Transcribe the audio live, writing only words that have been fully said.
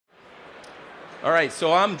All right,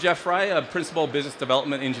 so I'm Jeff Fry, a Principal Business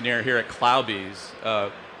Development Engineer here at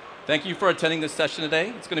CloudEase. Thank you for attending this session today.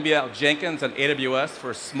 It's going to be about Jenkins and AWS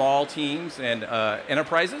for small teams and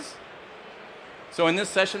enterprises. So in this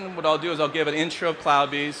session, what I'll do is I'll give an intro of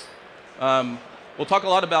CloudEase. We'll talk a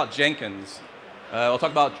lot about Jenkins. We'll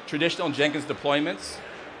talk about traditional Jenkins deployments,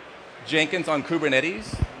 Jenkins on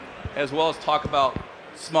Kubernetes, as well as talk about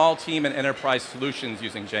small team and enterprise solutions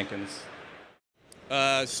using Jenkins.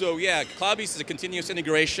 CloudEase is a continuous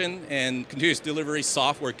integration and continuous delivery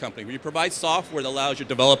software company. We provide software that allows your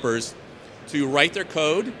developers to write their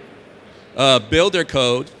code, build their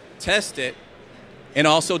code, test it, and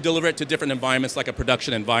also deliver it to different environments like a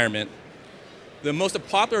production environment. The most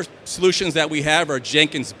popular solutions that we have are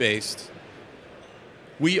Jenkins-based.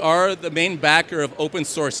 We are the main backer of open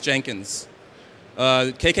source Jenkins.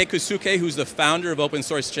 KK Kusuke, who's the founder of open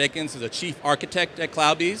source Jenkins, is the chief architect at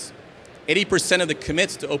CloudEase. 80% of the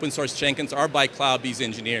commits to open source Jenkins are by CloudEase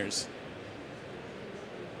engineers.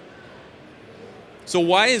 So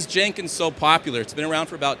why is Jenkins so popular? It's been around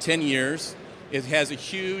for about 10 years. It has a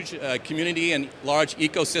huge community and large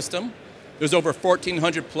ecosystem. There's over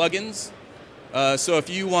 1,400 plugins. So if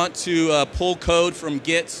you want to pull code from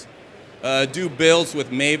Git, do builds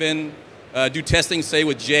with Maven, do testing, say,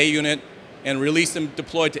 with JUnit, and release them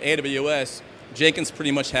deployed to AWS, Jenkins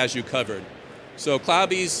pretty much has you covered. So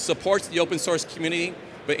CloudEase supports the open source community,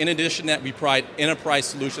 but in addition to that, we provide enterprise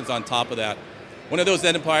solutions on top of that. One of those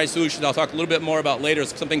enterprise solutions I'll talk a little bit more about later is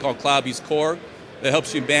something called CloudEase Core that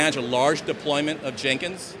helps you manage a large deployment of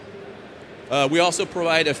Jenkins. We also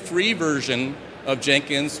provide a free version of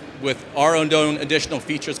Jenkins with our own additional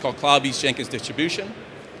features called CloudEase Jenkins Distribution,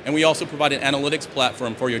 and we also provide an analytics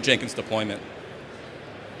platform for your Jenkins deployment.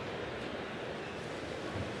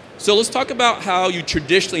 So let's talk about how you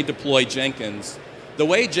traditionally deploy Jenkins. The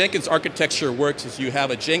way Jenkins architecture works is you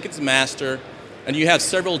have a Jenkins master and you have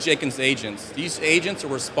several Jenkins agents. These agents are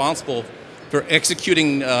responsible for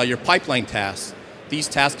executing your pipeline tasks. These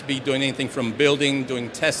tasks could be doing anything from building,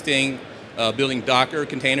 doing testing, building Docker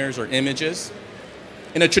containers or images.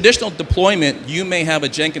 In a traditional deployment, you may have a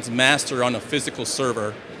Jenkins master on a physical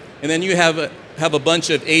server, and then you have a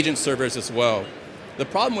bunch of agent servers as well. The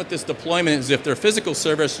problem with this deployment is if they're physical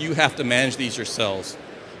servers, you have to manage these yourselves.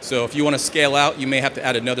 So if you want to scale out, you may have to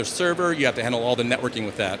add another server. You have to handle all the networking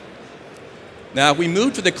with that. Now, if we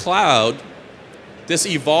move to the cloud, this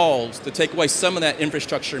evolves to take away some of that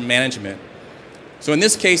infrastructure management. So in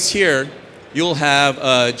this case here, you'll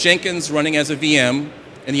have Jenkins running as a VM,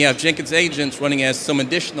 and you have Jenkins agents running as some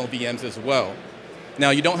additional VMs as well.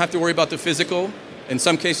 Now, you don't have to worry about the physical. In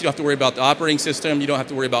some cases, you don't have to worry about the operating system. You don't have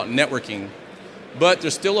to worry about networking. But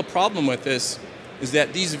there's still a problem with this, is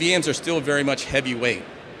that these VMs are still very much heavyweight.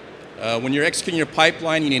 When you're executing your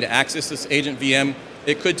pipeline, you need to access this agent VM.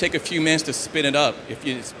 It could take a few minutes to spin it up if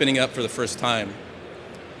you're spinning it up for the first time.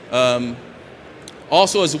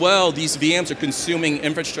 Also as well, these VMs are consuming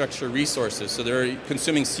infrastructure resources, so they're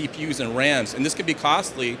consuming CPUs and RAMs, and this could be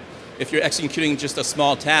costly if you're executing just a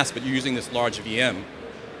small task, but you're using this large VM.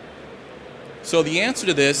 So the answer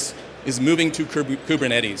to this is moving to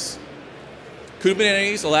Kubernetes.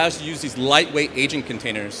 Kubernetes allows you to use these lightweight agent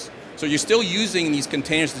containers. So you're still using these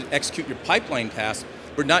containers to execute your pipeline tasks,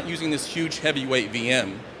 but not using this huge heavyweight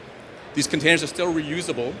VM. These containers are still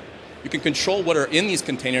reusable. You can control what are in these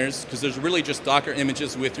containers because there's really just Docker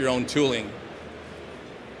images with your own tooling.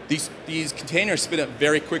 These containers spin up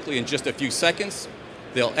very quickly in just a few seconds.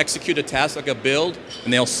 They'll execute a task like a build,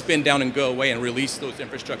 and they'll spin down and go away and release those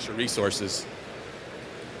infrastructure resources.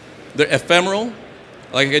 They're ephemeral.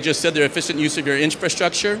 Like I just said, they're efficient use of your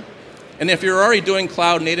infrastructure. And if you're already doing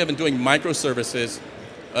cloud native and doing microservices,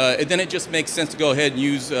 then it just makes sense to go ahead and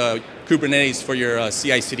use Kubernetes for your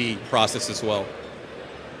CI/CD process as well.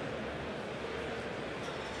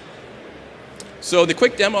 So the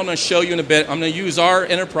quick demo I'm going to show you in a bit, I'm going to use our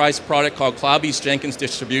enterprise product called CloudEase Jenkins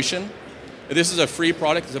Distribution. This is a free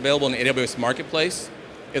product. It's available in the AWS Marketplace.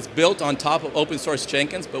 It's built on top of open source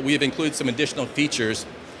Jenkins, but we have included some additional features.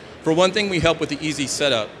 For one thing, we help with the easy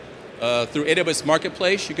setup. Through AWS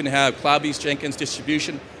Marketplace, you can have CloudEase Jenkins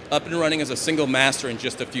Distribution up and running as a single master in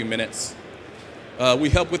just a few minutes.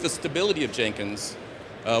 We help with the stability of Jenkins.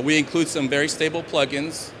 We include some very stable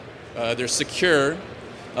plugins. They're secure.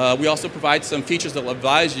 We also provide some features that will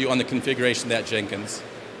advise you on the configuration of that Jenkins.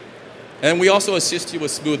 And we also assist you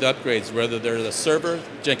with smooth upgrades, whether they're the server,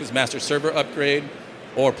 Jenkins Master Server upgrade,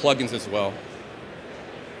 or plugins as well.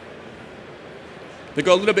 To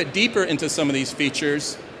go a little bit deeper into some of these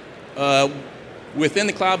features, within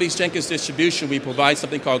the CloudEase Jenkins distribution, we provide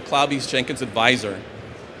something called CloudEase Jenkins Advisor.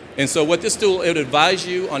 And so what this tool, it would advise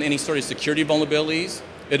you on any sort of security vulnerabilities.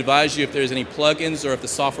 advise you if there's any plugins or if the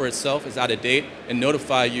software itself is out of date, and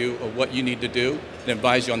notify you of what you need to do and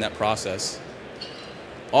advise you on that process.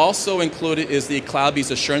 Also included is the CloudEase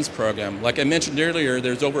assurance program. Like I mentioned earlier,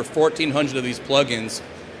 there's over 1,400 of these plugins.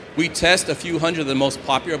 We test a few hundred of the most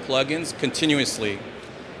popular plugins continuously.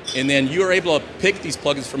 And then you are able to pick these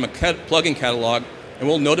plugins from a plugin catalog, and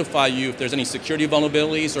we'll notify you if there's any security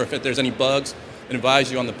vulnerabilities or if there's any bugs, and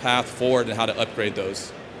advise you on the path forward and how to upgrade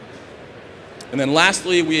those. And then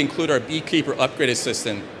lastly, we include our Beekeeper Upgrade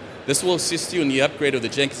Assistant. This will assist you in the upgrade of the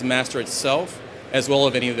Jenkins master itself, as well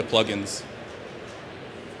as any of the plugins.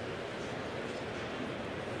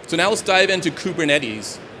 So now let's dive into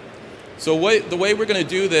Kubernetes. So the way we're going to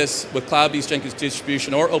do this with CloudEase Jenkins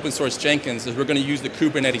distribution or open source Jenkins is we're going to use the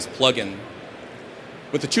Kubernetes plugin.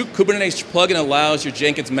 What the Kubernetes plugin allows your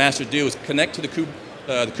Jenkins master to do is connect to the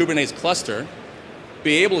Kubernetes cluster,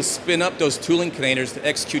 be able to spin up those tooling containers to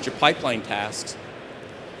execute your pipeline tasks.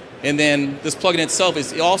 And then this plugin itself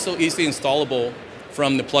is also easily installable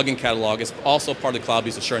from the plugin catalog. It's also part of the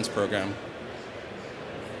CloudEase assurance program.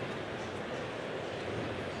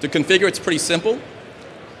 To configure, it's pretty simple.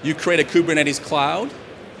 You create a Kubernetes cloud,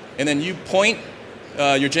 and then you point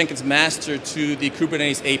your Jenkins master to the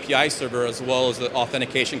Kubernetes API server as well as the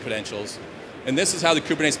authentication credentials. And this is how the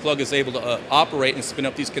Kubernetes plug is able to operate and spin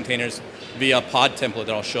up these containers via a pod template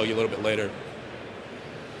that I'll show you a little bit later.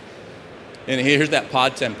 And here's that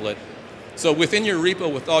pod template. So within your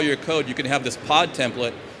repo with all your code, you can have this pod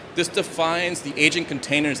template. This defines the agent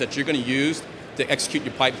containers that you're going to use to execute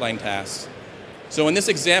your pipeline tasks. So in this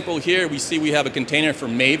example here, we see we have a container for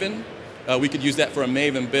Maven. We could use that for a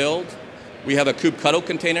Maven build. We have a kubectl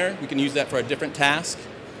container. We can use that for a different task.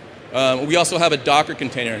 We also have a Docker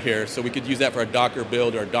container here, so we could use that for a Docker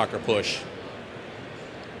build or a Docker push.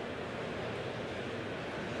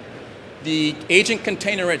 The agent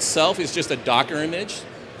container itself is just a Docker image.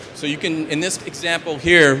 So you can, in this example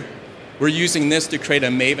here, we're using this to create a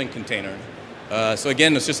Maven container. So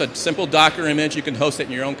again, it's just a simple Docker image. You can host it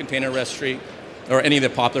in your own container registry, or any of the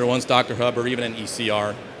popular ones, Docker Hub, or even an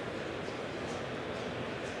ECR.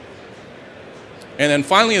 And then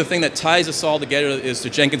finally, the thing that ties us all together is the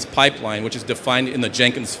Jenkins Pipeline, which is defined in the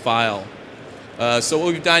Jenkins file. So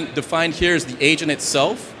what we've defined here is the agent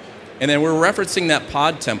itself, and then we're referencing that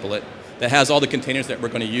pod template that has all the containers that we're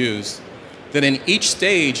going to use. Then in each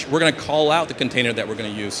stage, we're going to call out the container that we're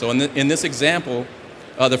going to use. So in this example,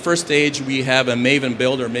 the first stage, we have a Maven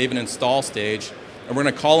build or Maven install stage, and we're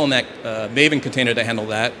going to call on that Maven container to handle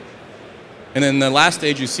that. And then the last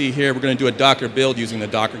stage you see here, we're going to do a Docker build using the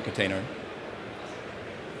Docker container.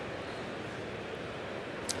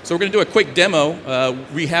 So we're going to do a quick demo.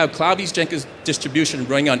 We have CloudEase Jenkins distribution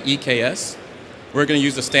running on EKS. We're going to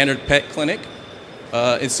use the standard pet clinic.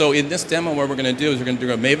 And so in this demo, what we're going to do is we're going to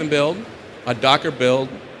do a Maven build, a Docker build,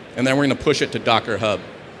 and then we're going to push it to Docker Hub.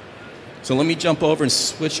 So let me jump over and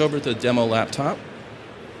switch over to the demo laptop.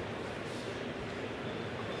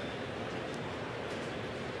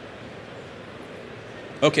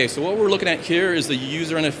 Okay, so what we're looking at here is the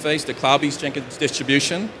user interface to CloudEase Jenkins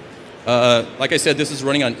distribution. Like I said, this is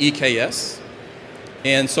running on EKS.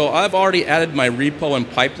 And so I've already added my repo and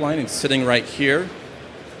pipeline. It's sitting right here.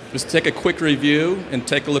 Just take a quick review and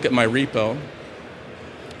take a look at my repo.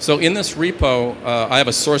 So in this repo, I have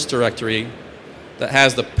a source directory that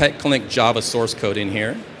has the pet clinic Java source code in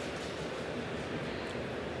here.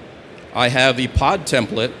 I have the pod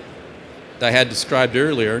template that I had described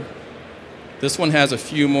earlier. This one has a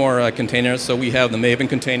few more containers. So we have the Maven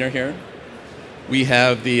container here. We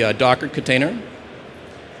have the Docker container.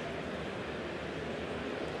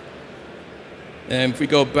 And if we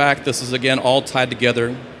go back, this is again all tied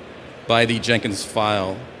together by the Jenkins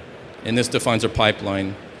file. And this defines our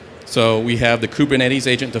pipeline. So we have the Kubernetes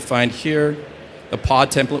agent defined here, the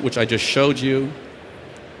pod template, which I just showed you.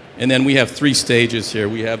 And then we have 3 stages here.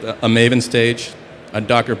 We have a Maven stage, a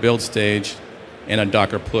Docker build stage, and a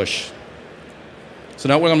Docker push. So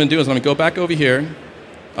now what I'm going to do is I'm going to go back over here.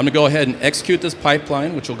 I'm going to go ahead and execute this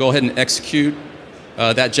pipeline, which will go ahead and execute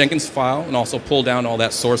that Jenkins file and also pull down all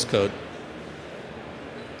that source code.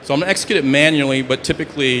 So I'm going to execute it manually, but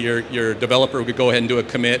typically your developer would go ahead and do a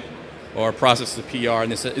commit or process the PR,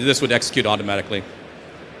 and this would execute automatically.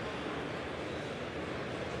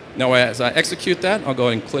 Now as I execute that, I'll go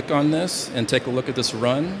ahead and click on this and take a look at this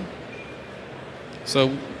run.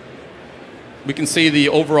 So we can see the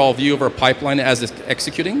overall view of our pipeline as it's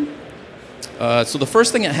executing. So the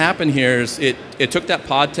first thing that happened here is it took that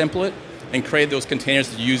pod template and created those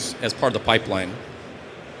containers to use as part of the pipeline.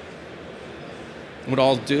 What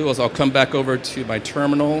I'll do is I'll come back over to my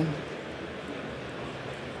terminal,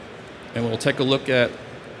 and we'll take a look at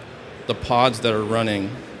the pods that are running.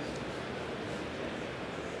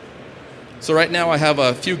 So right now I have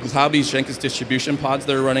a few CloudEase Jenkins distribution pods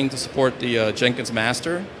that are running to support the Jenkins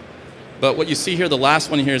master. But what you see here, the last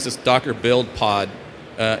one here is this Docker build pod.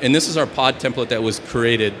 And this is our pod template that was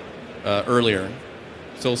created earlier.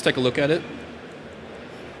 So let's take a look at it.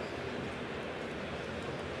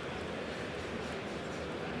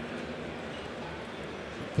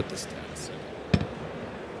 Put this down a second.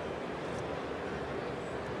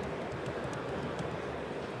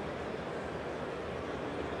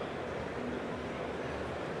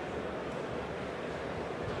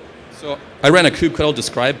 So I ran a kubectl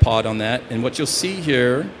describe pod on that, and what you'll see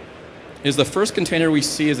here is the first container we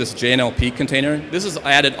see is this JNLP container. This is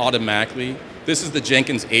added automatically. This is the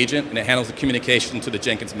Jenkins agent, and it handles the communication to the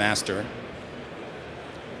Jenkins master.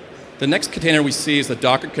 The next container we see is the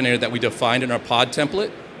Docker container that we defined in our pod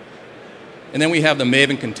template. And then we have the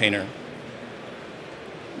Maven container.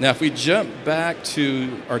 Now, if we jump back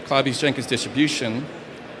to our CloudEase Jenkins distribution,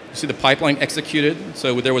 you see the pipeline executed.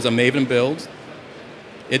 So there was a Maven build.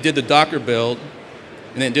 It did the Docker build,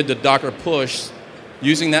 and then it did the Docker push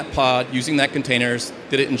using that pod, using that containers,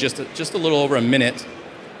 did it in just a little over a minute.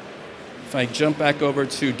 If I jump back over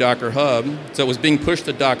to Docker Hub, so it was being pushed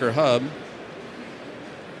to Docker Hub,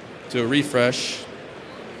 to a refresh,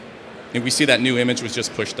 and we see that new image was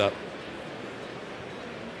just pushed up.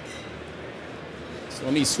 So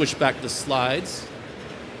let me switch back to the slides.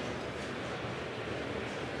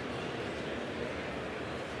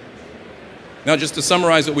 Now, just to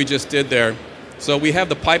summarize what we just did there, so we have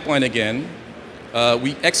the pipeline again.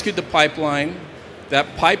 We execute the pipeline.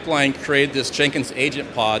 That pipeline created this Jenkins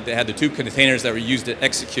agent pod that had the two containers that were used to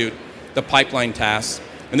execute the pipeline tasks.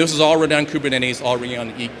 And this is all running on Kubernetes, all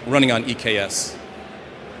running on EKS.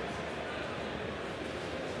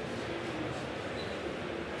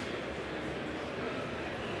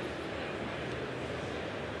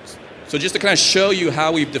 So just to kind of show you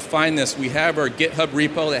how we've defined this, we have our GitHub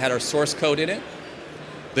repo that had our source code in it.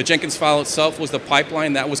 The Jenkins file itself was the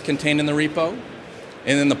pipeline that was contained in the repo.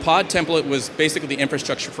 And then the pod template was basically the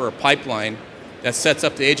infrastructure for a pipeline that sets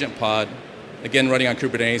up the agent pod, again running on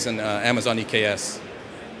Kubernetes and Amazon EKS.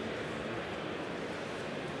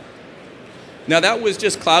 Now that was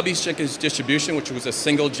just CloudEase Jenkins distribution, which was a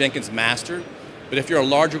single Jenkins master. But if you're a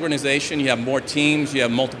large organization, you have more teams, you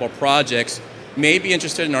have multiple projects, you may be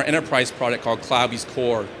interested in our enterprise product called CloudEase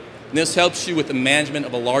Core. And this helps you with the management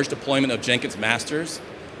of a large deployment of Jenkins masters.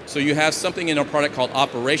 So you have something in our product called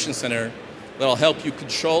Operations Center that'll help you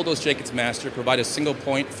control those Jenkins masters, provide a single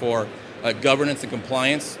point for governance and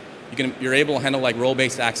compliance. You're able to handle like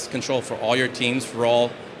role-based access control for all your teams,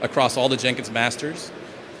 across all the Jenkins masters.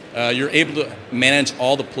 You're able to manage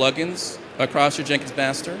all the plugins across your Jenkins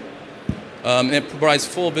master. And it provides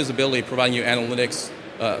full visibility, providing you analytics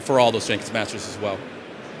for all those Jenkins masters as well.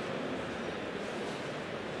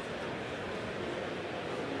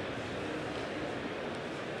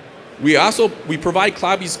 We provide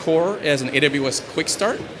CloudEase Core as an AWS quick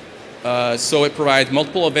start. So it provides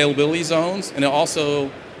multiple availability zones, and it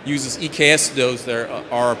also uses EKS nodes that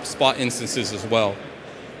are spot instances as well.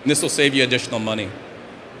 And this will save you additional money.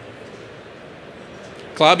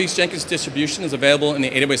 CloudEase Jenkins distribution is available in the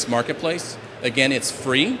AWS Marketplace. Again, it's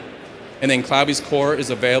free. And then CloudEase Core is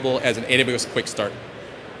available as an AWS quick start.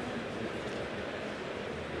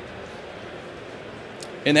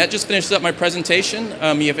 And that just finishes up my presentation.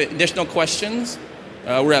 You have additional questions,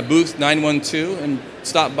 we're at booth 912, and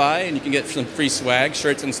stop by and you can get some free swag,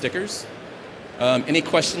 shirts and stickers. Any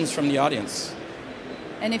questions from the audience?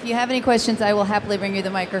 And if you have any questions, I will happily bring you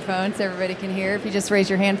the microphone so everybody can hear. If you just raise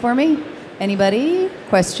your hand for me. Anybody?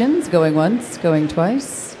 Questions? Going once, going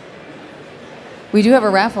twice. We do have a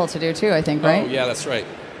raffle to do too, I think, right? Oh, yeah, that's right.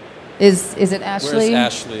 Is it Ashley?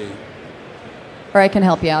 Where's Ashley? Or I can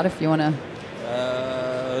help you out if you want to.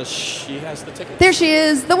 She has the ticket. There she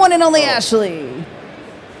is, the one and only Ashley.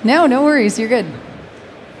 No worries, you're good.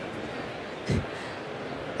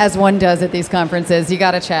 As one does at these conferences, you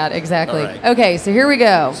got to chat, exactly. Right. Okay, so here we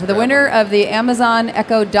go. For the winner of the Amazon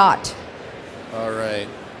Echo Dot. All right.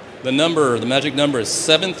 The magic number is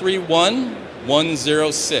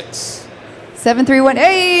 731106. 731.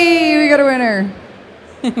 Hey, we got a winner.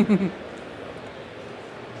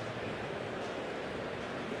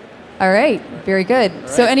 All right, very good. All right,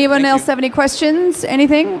 so anyone else have any questions,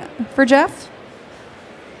 anything for Jeff?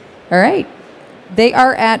 All right. They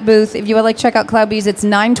are at booth. If you would like to check out CloudEase, it's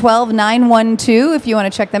 912-912 if you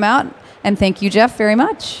want to check them out. And thank you, Jeff, very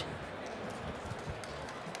much.